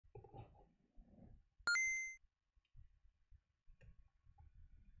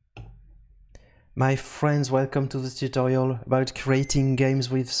My friends, welcome to this tutorial about creating games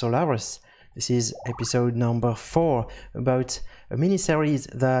with Solarus. This is episode number 4 about a mini-series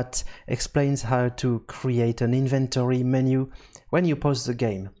that explains how to create an inventory menu when you pause the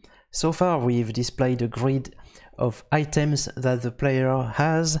game. So far we've displayed a grid of items that the player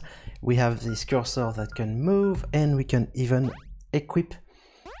has. We have this cursor that can move, and we can even equip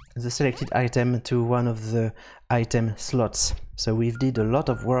the selected item to one of the item slots. So we've did a lot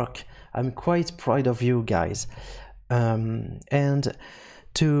of work. I'm quite proud of you guys. And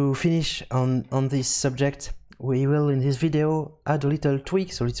to finish on this subject, we will in this video add a little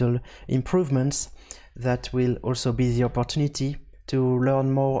tweaks, a little improvements that will also be the opportunity to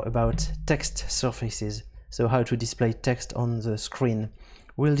learn more about text surfaces. So how to display text on the screen.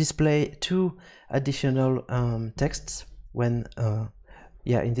 We'll display 2 additional texts when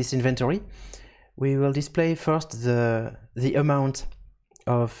in this inventory. We will display first the amount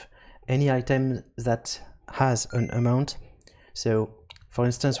of any item that has an amount. So for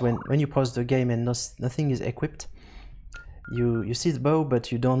instance, when you pause the game and nothing is equipped, you see the bow,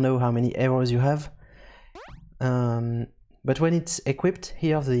 but you don't know how many arrows you have. But when it's equipped,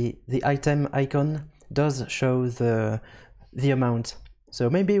 here the item icon does show the amount. So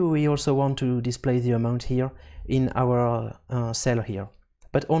maybe we also want to display the amount here in our cell here,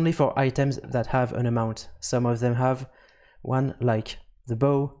 but only for items that have an amount. Some of them have one, like the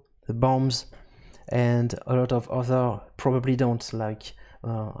bow, the bombs, and a lot of other probably don't, like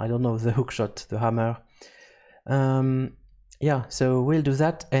I don't know, the hookshot, the hammer. Yeah, so we'll do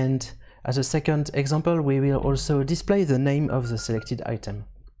that, and as a second example we will also display the name of the selected item,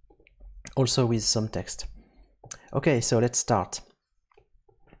 also with some text. Okay, so let's start.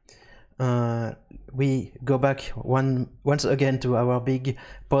 We go back once again to our big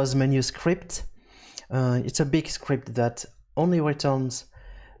pause menu script. It's a big script that only returns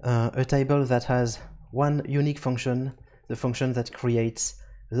a table that has one unique function, the function that creates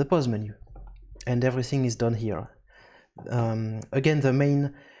the pause menu, and everything is done here. Again, the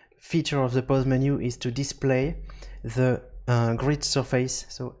main feature of the pause menu is to display the grid surface.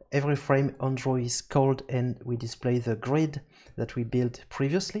 So every frame on draw is called, and we display the grid that we built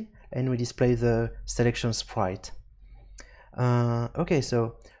previously, and we display the selection sprite. Okay,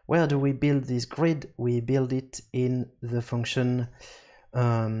 so where do we build this grid? We build it in the function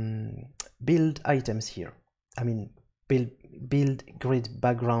build items here. I mean build grid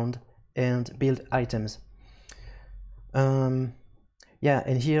background and build items. Yeah,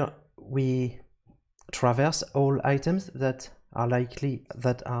 and here we traverse all items that are likely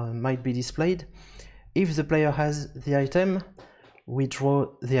might be displayed. If the player has the item, we draw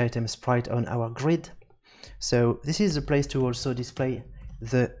the item sprite on our grid. So this is the place to also display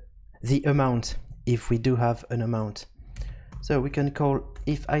the amount, if we do have an amount. So we can call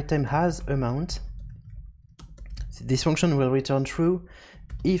if item has amount. This function will return true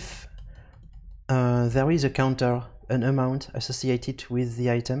if there is a counter, an amount associated with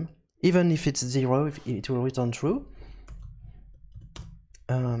the item. Even if it's 0, it will return true.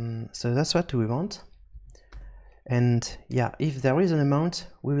 So that's what we want. And yeah, if there is an amount,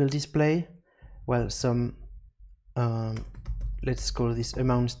 we will display, well, some let's call this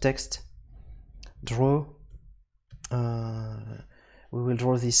amount text draw. We will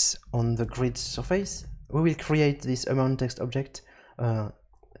draw this on the grid surface. We will create this amount text object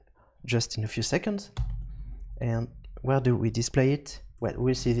just in a few seconds. And where do we display it? Well,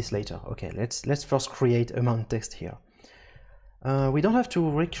 we'll see this later. Okay, let's first create amount text here. We don't have to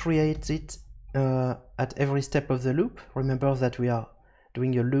recreate it at every step of the loop. Remember that we are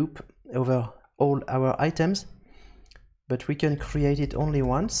doing a loop over all our items, but we can create it only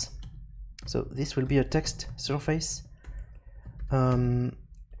once. So this will be a text surface.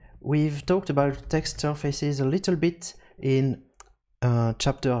 We've talked about text surfaces a little bit in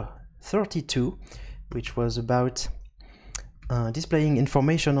chapter 32, which was about displaying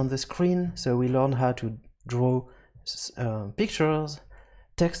information on the screen. So we learned how to draw pictures,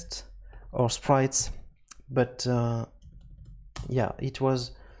 text, or sprites, but yeah, it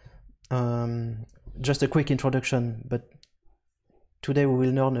was just a quick introduction, but today we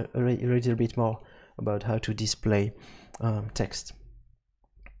will learn a little bit more about how to display text.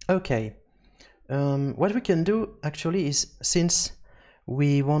 Okay, what we can do actually is, since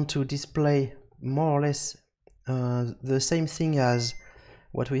we want to display more or less the same thing as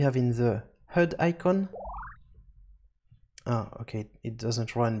what we have in the HUD icon. Okay, it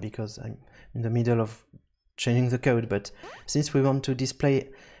doesn't run because I'm in the middle of changing the code, but since we want to display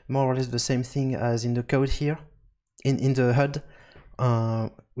more or less the same thing as in the code here, in the HUD,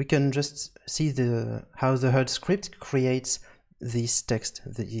 we can just see how the HUD script creates this text,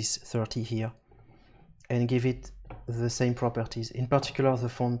 this 30 here. and give it the same properties, in particular the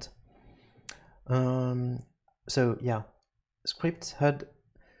font. So yeah, script HUD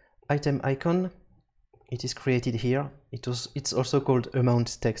item icon, it is created here. It's also called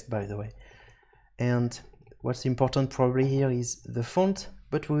amount text, by the way. And what's important probably here is the font,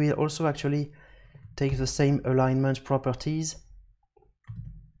 but we will also actually take the same alignment properties.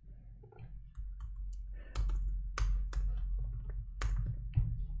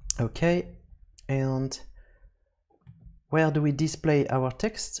 Okay, and where do we display our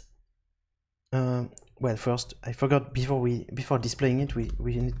text? Well, first, I forgot, before displaying it, we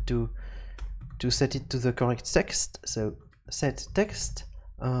need to set it to the correct text. So set text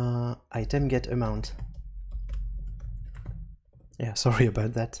item get amount. Yeah, sorry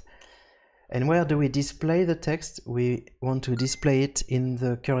about that. And where do we display the text? We want to display it in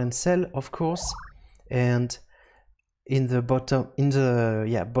the current cell, of course, and in the bottom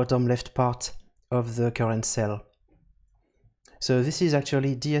left part of the current cell. So this is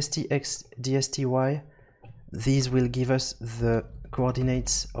actually dstx, dsty. These will give us the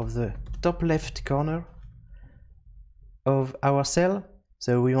coordinates of the top left corner of our cell.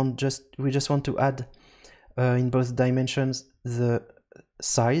 So we just want to add in both dimensions the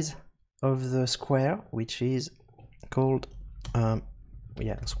size of the square, which is called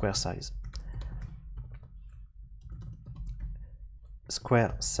square size.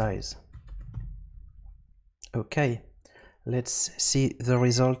 Square size. Okay, let's see the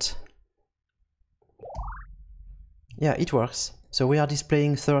result. Yeah, it works. So we are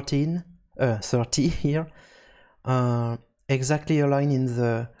displaying 30 here, exactly aligned in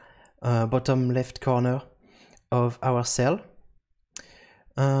the bottom left corner of our cell.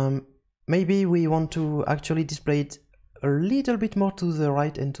 Maybe we want to actually display it a little bit more to the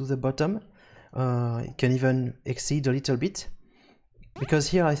right and to the bottom. It can even exceed a little bit, because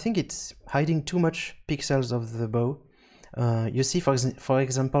here I think it's hiding too much pixels of the bow. You see, for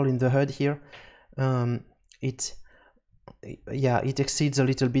example, in the HUD here, it exceeds a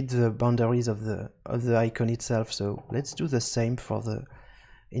little bit the boundaries of the icon itself. So let's do the same for the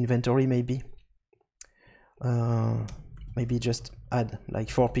inventory, maybe. Maybe just add like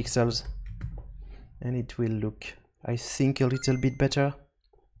 4 pixels, and it will look, I think, a little bit better.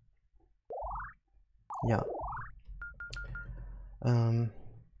 Yeah.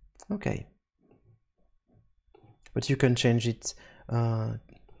 Okay. But you can change it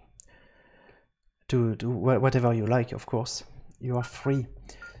to whatever you like, of course. You are free.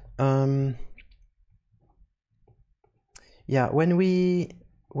 Yeah, when we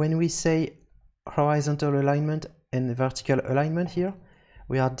say horizontal alignment and vertical alignment here,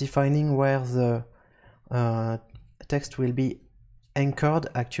 we are defining where the text will be anchored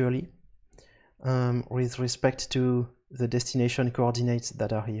actually, with respect to the destination coordinates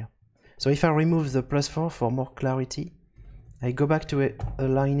that are here. So if I remove the +4 for more clarity, I go back to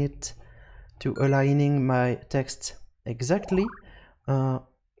aligning my text exactly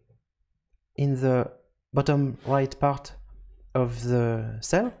in the bottom right part of the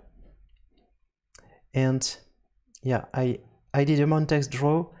cell. And yeah, I did a amount text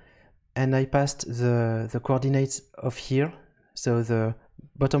draw, and I passed the coordinates of here, so the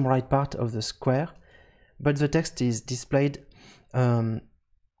bottom right part of the square, but the text is displayed,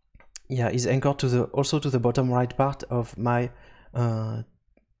 is anchored also to the bottom right part of my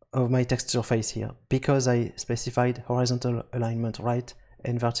text surface here, because I specified horizontal alignment right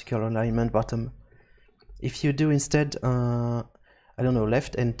and vertical alignment bottom. If you do instead, I don't know,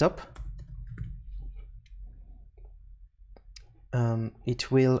 left and top,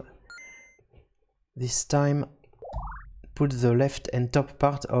 it will this time put the left and top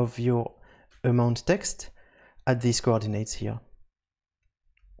part of your amount text at these coordinates here.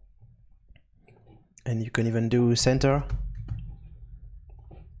 And you can even do center.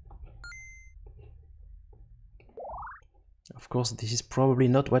 Of course, this is probably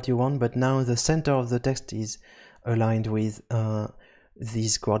not what you want, but now the center of the text is aligned with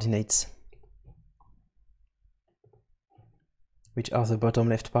these coordinates, which are the bottom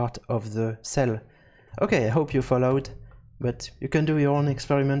left part of the cell. Okay, I hope you followed, but you can do your own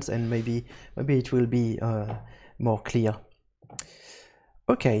experiments, and maybe it will be more clear.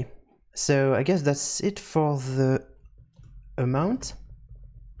 Okay, so I guess that's it for the amount.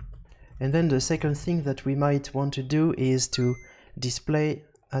 And then the second thing that we might want to do is to display,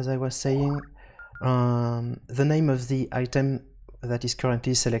 as I was saying, the name of the item that is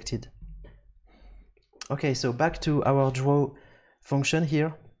currently selected. Okay, so back to our draw function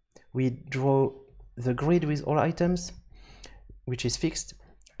here. We draw the grid with all items, which is fixed,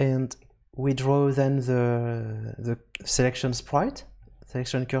 and we draw then the selection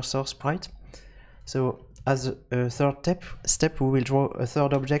cursor sprite. So as a third step, we will draw a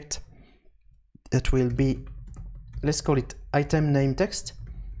third object that will be, let's call it item name text.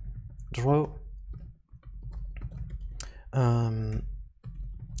 Draw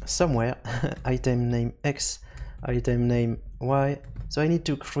somewhere item name X, item name Y. So I need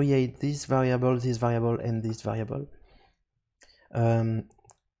to create this variable, and this variable.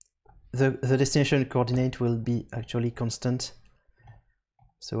 The destination coordinate will be actually constant,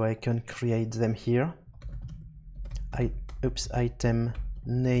 so I can create them here. Item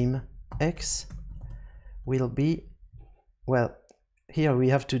name X will be, well, here we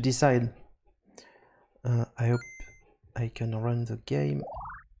have to decide. I hope I can run the game.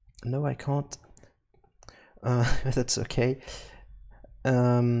 No, I can't. That's okay.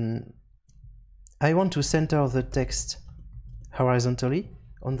 I want to center the text horizontally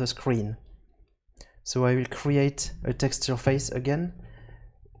on the screen. So I will create a text surface again.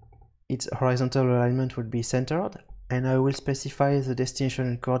 Its horizontal alignment will be centered, and I will specify the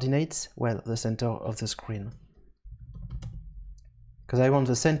destination coordinates, well, the center of the screen. Because I want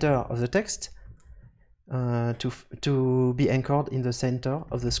the center of the text to be anchored in the center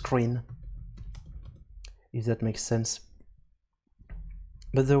of the screen, if that makes sense.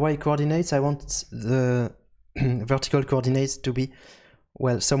 But the Y coordinates, I want the vertical coordinates to be,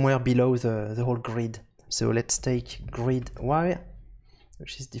 well, somewhere below the whole grid. So let's take grid Y,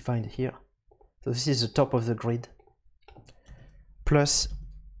 which is defined here. So this is the top of the grid, plus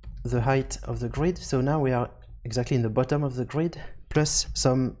the height of the grid. So now we are exactly in the bottom of the grid, plus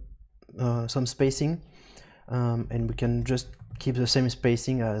some spacing, and we can just keep the same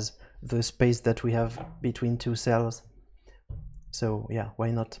spacing as the space that we have between two cells. So yeah,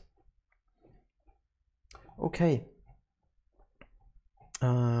 why not? Okay.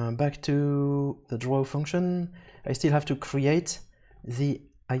 Back to the draw function. I still have to create the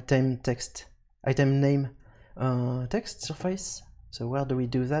item name text surface. So where do we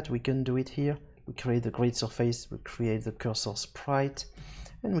do that? We can do it here. We create the grid surface, we create the cursor sprite,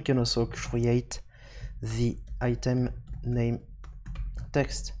 and we can also create the item name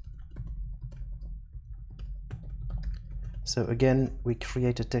text. So again, we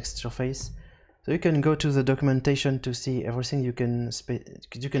create a text surface. So you can go to the documentation to see everything you can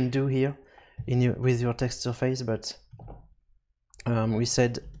do here with your text surface, but we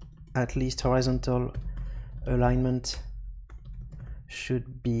said at least horizontal alignment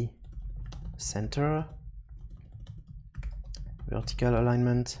should be center, vertical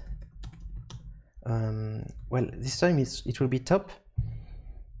alignment, well, this time it will be top,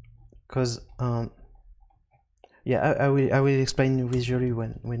 because yeah, I will explain visually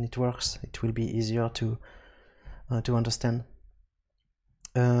when it works. It will be easier to understand.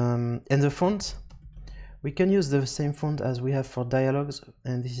 And the font, we can use the same font as we have for dialogues,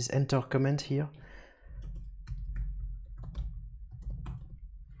 and this is enter comment here.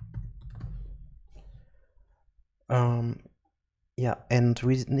 Yeah, and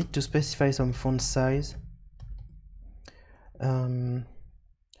we need to specify some font size. Yeah,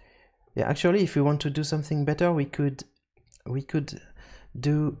 actually, if we want to do something better, we could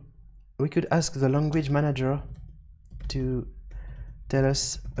ask the language manager to tell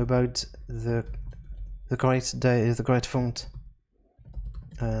us about the correct font.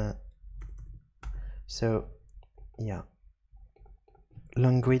 So yeah,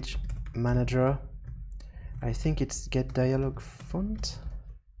 language manager, I think it's get dialog font,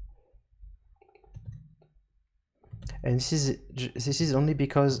 and this is only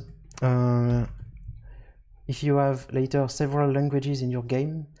because if you have later several languages in your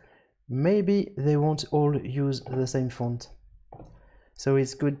game, maybe they won't all use the same font. So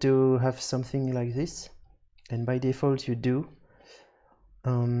it's good to have something like this, and by default you do.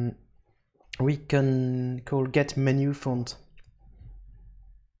 We can call get menu font.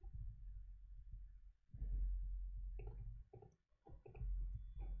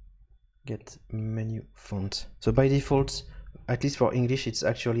 Get menu font. So by default, at least for English, it's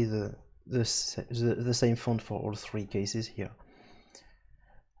actually the same font for all three cases here.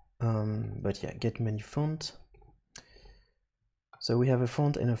 But yeah, get menu font. So we have a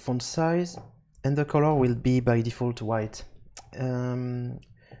font and a font size, and the color will be by default white.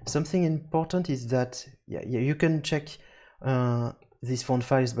 Something important is that you can check these font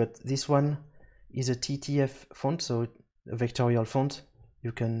files, but this one is a TTF font, so a vectorial font.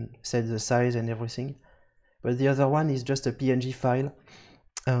 You can set the size and everything, but the other one is just a PNG file,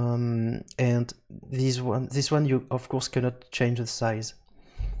 and this one you of course cannot change the size,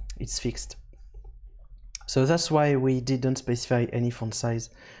 it's fixed. So that's why we didn't specify any font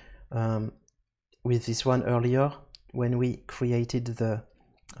size with this one earlier when we created the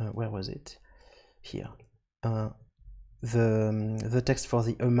where was it, here, the text for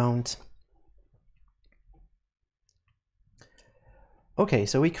the amount. Okay,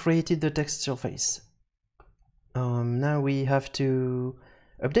 so we created the text surface. Now we have to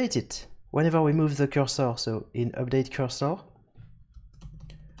update it whenever we move the cursor. So in update cursor,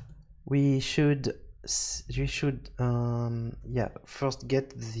 we should first get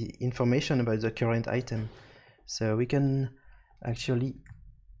the information about the current item. So we can actually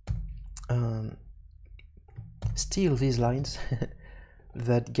steal these lines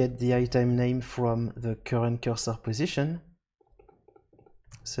that get the item name from the current cursor position.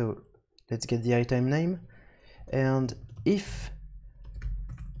 So let's get the item name, and if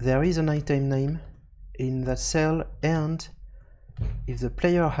there is an item name in that cell, and if the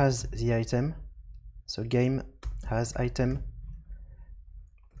player has the item, so game has item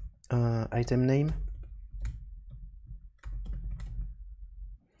name.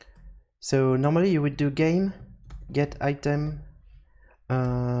 So normally you would do game get item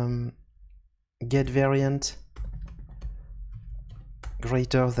get variant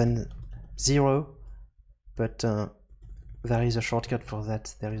greater than 0, but there is a shortcut for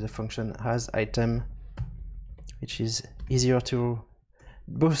that. There is a function has item, which is easier to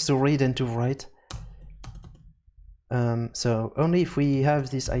both to read and to write. So only if we have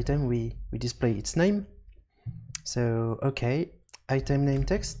this item we display its name. So okay, item name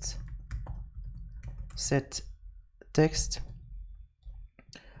text, set text.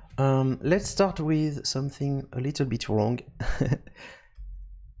 Let's start with something a little bit wrong.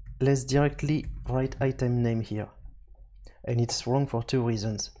 Let's directly write item name here, and it's wrong for 2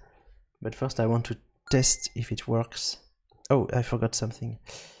 reasons. But first I want to test if it works. Oh, I forgot something.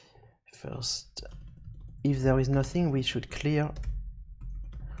 First, if there is nothing, we should clear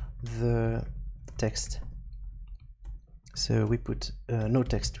the text. So we put no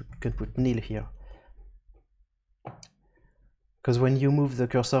text. We can put nil here, because when you move the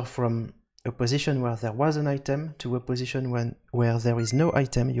cursor from a position where there was an item to a position where there is no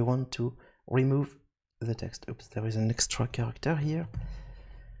item, you want to remove the text. Oops, there is an extra character here.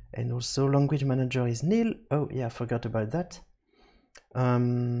 And also language manager is nil. Oh yeah, I forgot about that.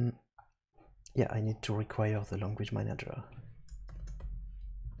 Yeah, I need to require the language manager.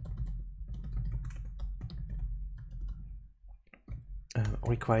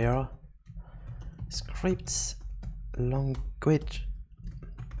 Require scripts language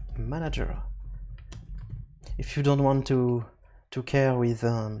manager. If you don't want to care with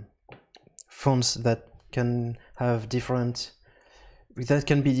fonts that can have different, that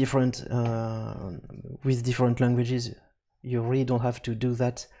can be different with different languages, you really don't have to do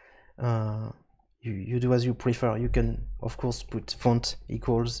that. You do as you prefer. You can of course put font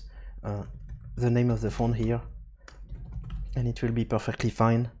equals the name of the font here, and it will be perfectly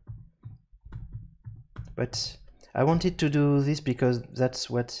fine. But I wanted to do this because that's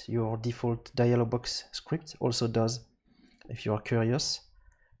what your default dialog box script also does. If you are curious,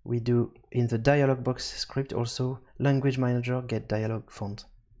 we do in the dialog box script also language manager get dialog font.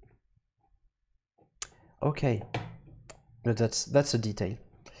 Okay, but that's a detail.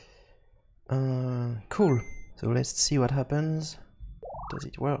 Cool. So let's see what happens. Does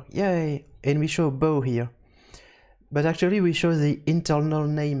it work? Yay! And we show bow here, but actually we show the internal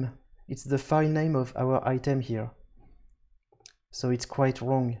name. It's the file name of our item here. So it's quite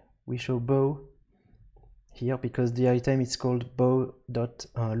wrong. We show bow here because the item is called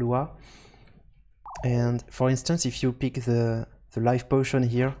bow.lua. And for instance, if you pick the life potion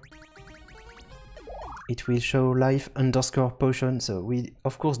here, it will show life_potion. So we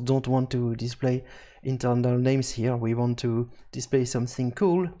of course don't want to display internal names here. We want to display something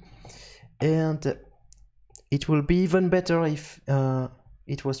cool. And it will be even better if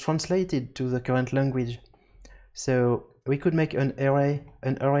it was translated to the current language. So we could make an array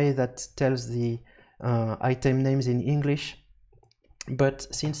that tells the item names in English, but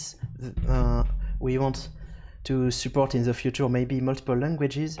since we want to support in the future maybe multiple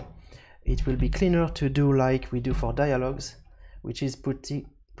languages, it will be cleaner to do like we do for dialogues, which is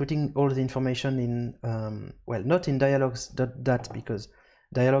putting all the information in, well, not in dialogues.dat, because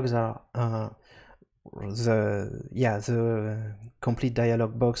dialogues are the complete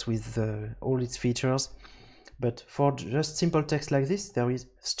dialog box with all its features. But for just simple text like this, there is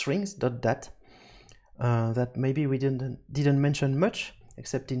strings.dat that maybe we didn't mention much,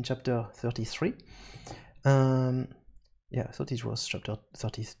 except in chapter 33. Yeah, I thought it was chapter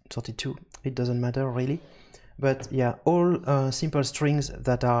 32. It doesn't matter really. But yeah, all simple strings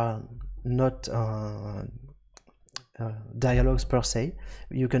that are not dialogues per se,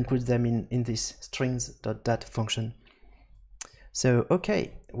 you can put them in this strings.dat function. So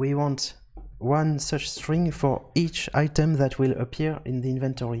okay, we want one such string for each item that will appear in the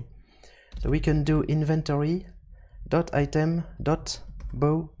inventory. So we can do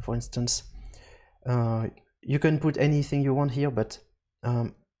inventory.item.bow, for instance. You can put anything you want here, but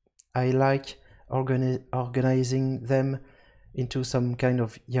I like organizing them into some kind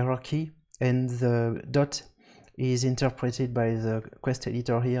of hierarchy, and the dot is interpreted by the quest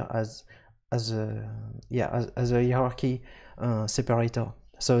editor here as a hierarchy separator.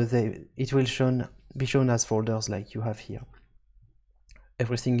 So it will be shown as folders like you have here.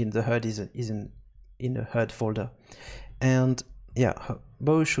 Everything in the HUD is in a HUD folder, and yeah,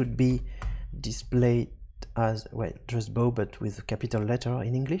 bow should be displayed as, well, just bow but with a capital letter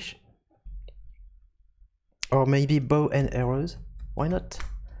in English, or maybe bow and arrows. Why not?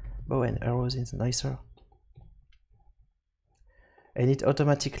 Bow and arrows is nicer. And it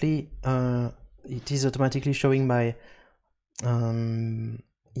automatically is automatically showing my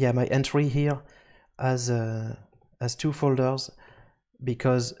my entry here as two folders,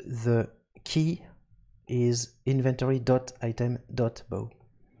 because the key is inventory.item.bow.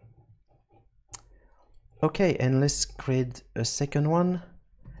 Okay, and let's create a second one,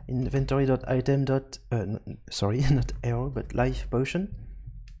 inventory.item. Sorry, not arrow, but life potion.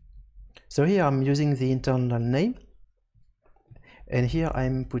 So here I'm using the internal name, and here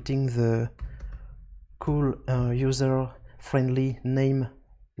I'm putting the cool user-friendly name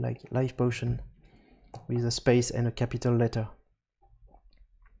like life potion with a space and a capital letter.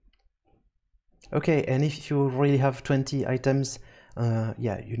 Okay, and if you really have 20 items,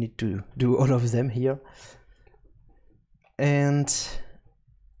 you need to do all of them here. And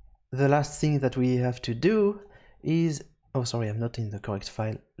the last thing that we have to do is, oh sorry, I'm not in the correct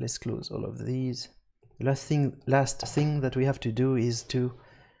file. Let's close all of these. Last thing that we have to do is to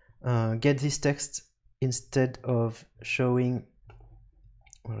get this text, instead of showing,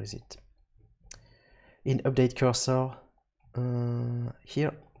 where is it? In update cursor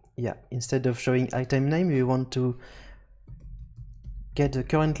here. Yeah, instead of showing item name, we want to get the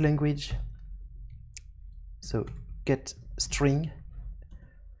current language. So get string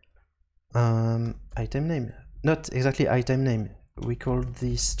item name, not exactly item name. We call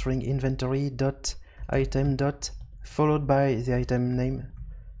this string inventory.item. Followed by the item name,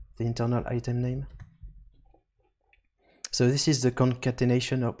 the internal item name. So this is the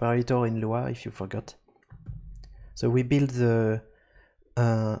concatenation operator in Lua, if you forgot. So we build the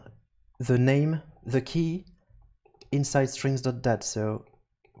name, the key, inside strings.dat. So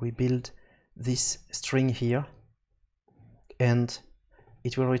we build this string here, and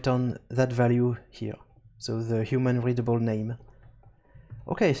it will return that value here, so the human readable name.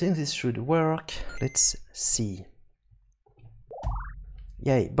 Okay, I think this should work. Let's see.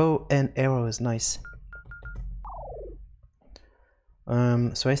 Yay, bow and arrows, nice.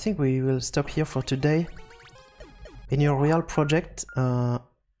 So I think we will stop here for today. In your real project,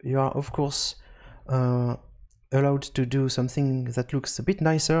 you are of course allowed to do something that looks a bit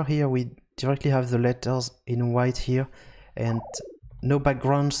nicer. Here we directly have the letters in white here, and no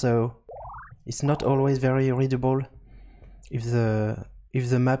background, so it's not always very readable. If the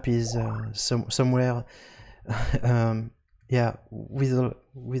map is somewhere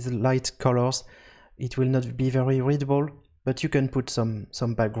with light colors, it will not be very readable, but you can put some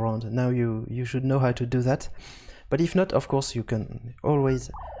background. Now you should know how to do that. But if not, of course, you can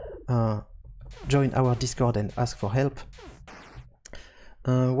always join our Discord and ask for help.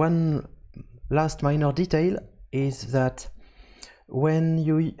 One last minor detail is that when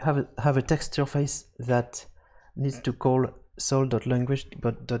you have a text surface that needs to call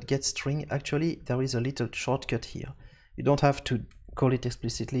sol.language.getString, actually there is a little shortcut here. You don't have to call it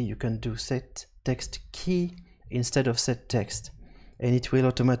explicitly. You can do set text key instead of set text, and it will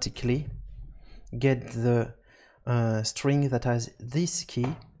automatically get the string that has this key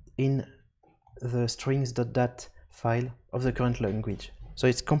in the strings.dat file of the current language. So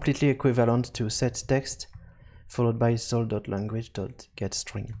it's completely equivalent to set text followed by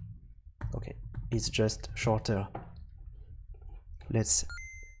sol.language.getString. Okay, it's just shorter. Let's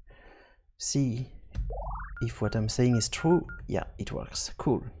see if what I'm saying is true. Yeah, it works.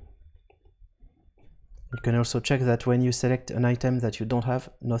 Cool. You can also check that when you select an item that you don't have,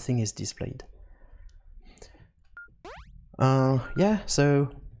 nothing is displayed. Yeah, so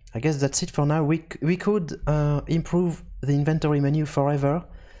I guess that's it for now. We could improve the inventory menu forever.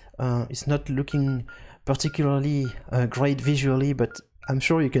 It's not looking particularly great visually, but I'm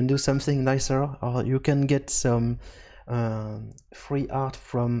sure you can do something nicer, or you can get some free art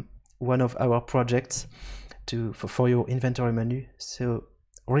from one of our projects for your inventory menu. So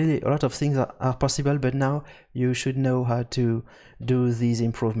really a lot of things are possible, but now you should know how to do these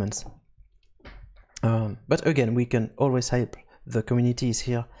improvements. But again, we can always help. The community is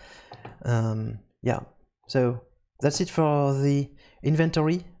here. Yeah, so that's it for the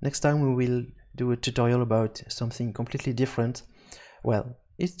inventory. Next time we will do a tutorial about something completely different. Well,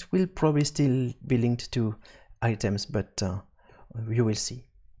 it will probably still be linked to items, but you will see.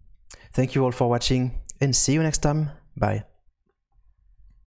 Thank you all for watching and see you next time. Bye.